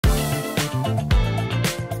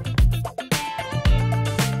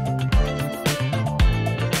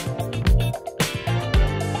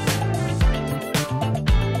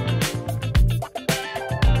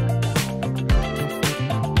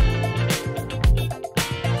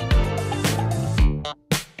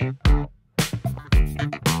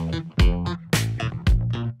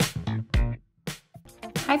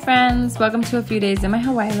friends, welcome to a few days in my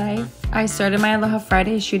Hawaii life. I started my Aloha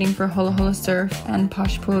Friday shooting for Holo Holo Surf and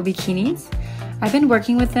Posh Pool bikinis. I've been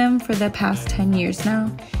working with them for the past 10 years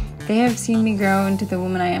now. They have seen me grow into the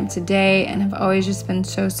woman I am today and have always just been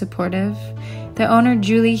so supportive. The owner,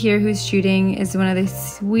 Julie here, who's shooting, is one of the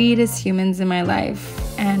sweetest humans in my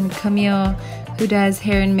life. And Camille, who does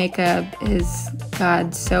hair and makeup, is,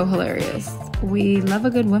 God, so hilarious. We love a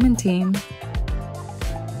good women team.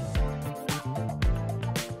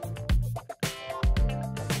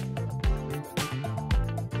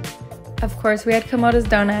 Of course, we had Komodo's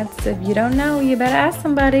Donuts. If you don't know, you better ask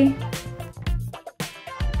somebody.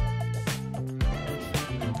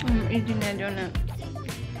 I'm eating that donut.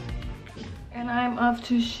 And I'm off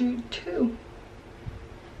to shoot too.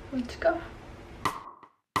 Let's go.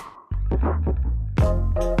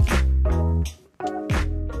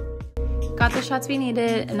 Got the shots we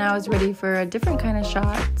needed, and I was ready for a different kind of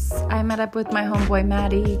shots. I met up with my homeboy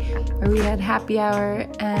Maddie, where we had happy hour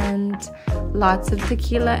and lots of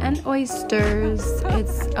tequila and oysters.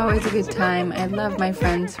 It's always a good time. I love my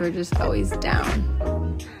friends who are just always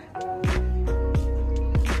down.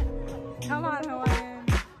 Come on, Hawaiian.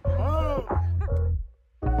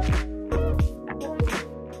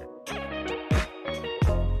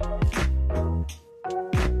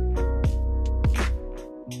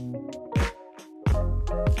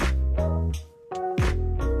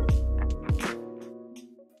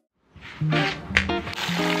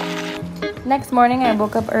 Next morning, I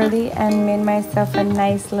woke up early and made myself a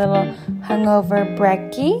nice little hungover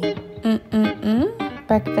brekkie,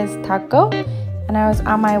 breakfast taco, and I was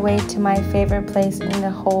on my way to my favorite place in the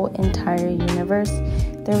whole entire universe.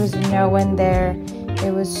 There was no one there.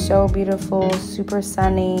 It was so beautiful, super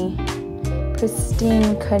sunny,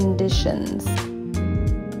 pristine conditions.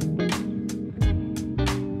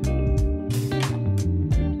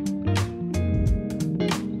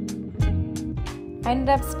 I ended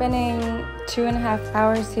up spending 2.5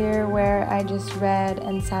 hours here where I just read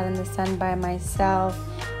and sat in the sun by myself.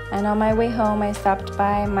 And on my way home, I stopped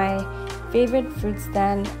by my favorite fruit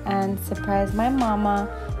stand and surprised my mama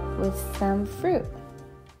with some fruit.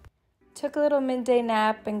 Took a little midday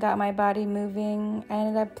nap and got my body moving. I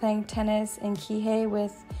ended up playing tennis in Kihei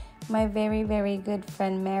with my very, very good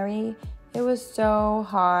friend Mary. It was so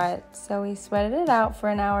hot, so we sweated it out for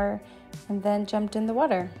an hour and then jumped in the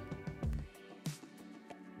water.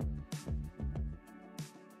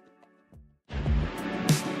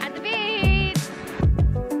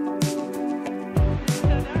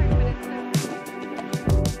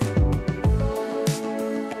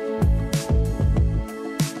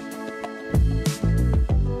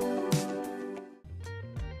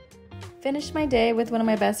 Finished my day with one of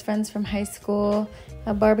my best friends from high school,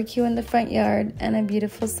 a barbecue in the front yard, and a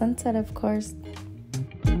beautiful sunset, of course.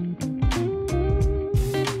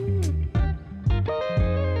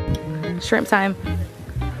 Shrimp time.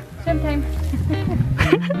 Shrimp time.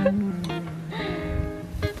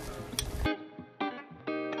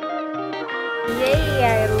 Yay,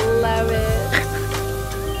 I love it.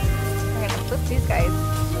 I'm gonna flip these guys.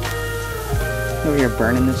 Over here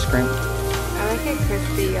burning the shrimp. I like it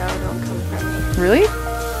crispy, y'all. Don't come from me. Really?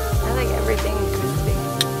 I like everything crispy.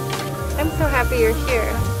 I'm so happy you're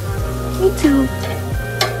here. Me too.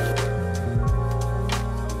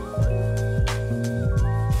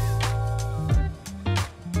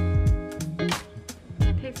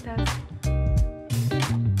 Taste test.